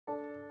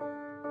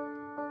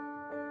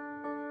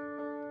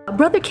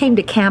Brother came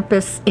to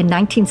campus in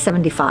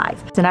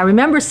 1975, and I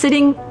remember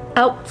sitting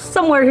out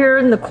somewhere here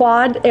in the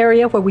quad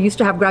area where we used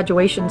to have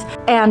graduations,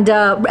 and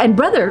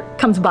Brother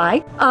comes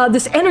by,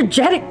 this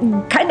energetic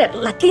kind of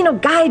Latino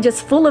guy,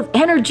 just full of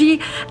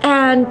energy,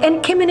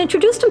 and came and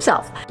introduced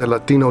himself. The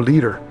Latino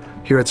leader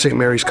here at St.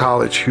 Mary's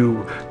College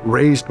who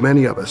raised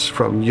many of us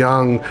from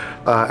young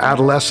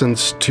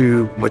adolescents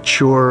to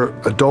mature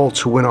adults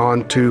who went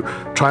on to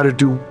try to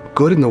do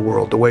good in the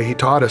world the way he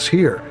taught us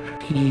here.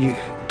 He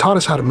taught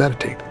us how to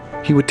meditate.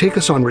 He would take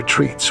us on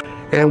retreats,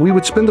 and we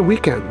would spend the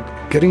weekend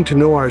getting to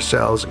know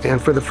ourselves,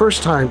 and for the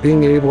first time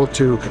being able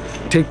to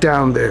take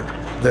down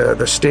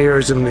the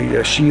stares and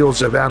the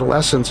shields of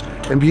adolescence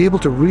and be able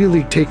to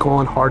really take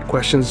on hard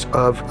questions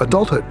of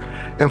adulthood.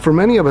 And for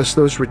many of us,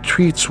 those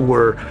retreats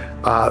were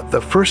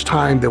the first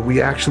time that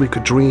we actually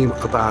could dream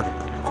about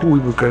who we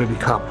were going to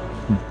become.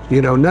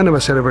 You know, none of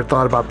us had ever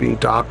thought about being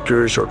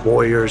doctors or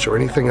lawyers or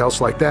anything else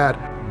like that.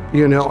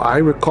 You know, I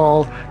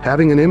recall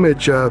having an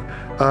image of,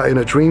 in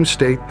a dream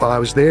state while I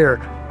was there,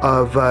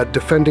 of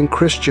defending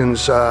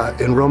Christians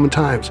in Roman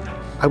times.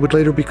 I would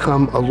later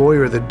become a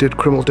lawyer that did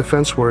criminal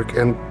defense work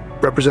and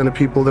represented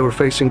people that were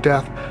facing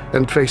death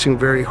and facing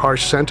very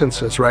harsh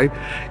sentences, right?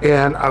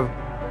 And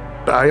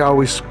I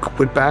always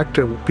went back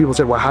to people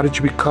said, well, how did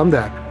you become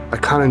that? I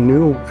kind of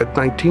knew at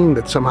 19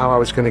 that somehow I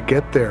was going to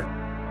get there.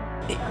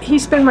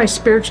 He's been my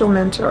spiritual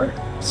mentor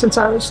since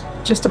I was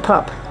just a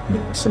pup.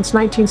 Since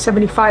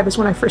 1975 is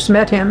when I first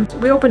met him.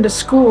 We opened a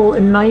school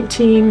in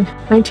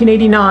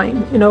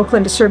 1989 in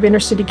Oakland to serve inner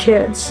city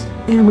kids,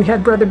 and we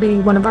had Brother be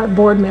one of our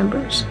board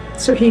members.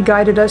 So he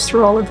guided us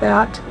through all of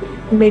that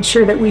and made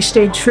sure that we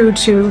stayed true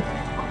to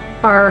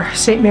our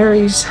St.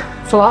 Mary's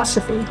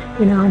philosophy,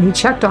 you know, and he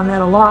checked on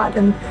that a lot.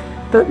 And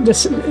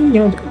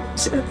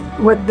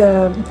what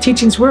the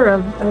teachings were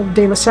of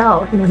De La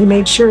Salle, you know, he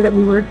made sure that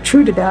we were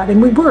true to that,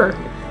 and we were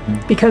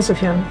because of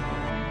him.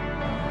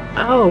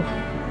 Oh.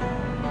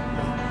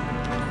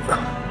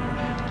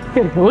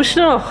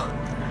 Emotional.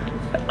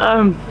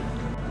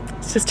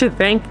 Just to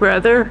thank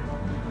Brother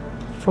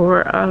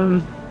for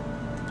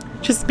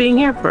just being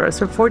here for us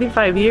for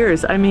 45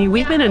 years. I mean,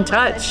 we've been in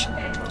touch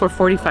for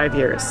 45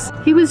 years.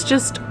 He was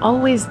just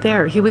always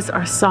there. He was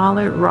our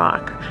solid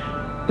rock,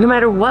 no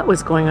matter what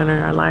was going on in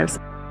our lives.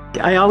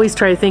 I always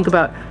try to think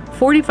about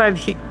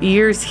 45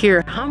 years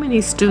here, how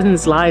many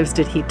students' lives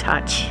did he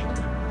touch?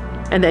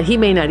 And that he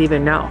may not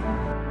even know.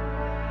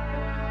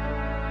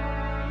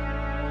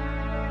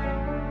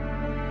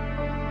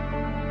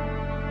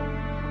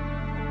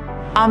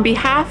 On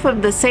behalf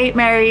of the St.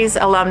 Mary's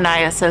Alumni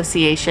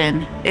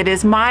Association, it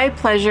is my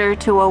pleasure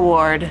to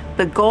award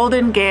the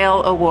Golden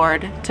Gale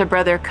Award to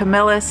Brother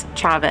Camillus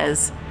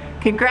Chavez.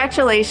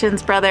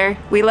 Congratulations, brother.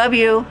 We love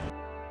you.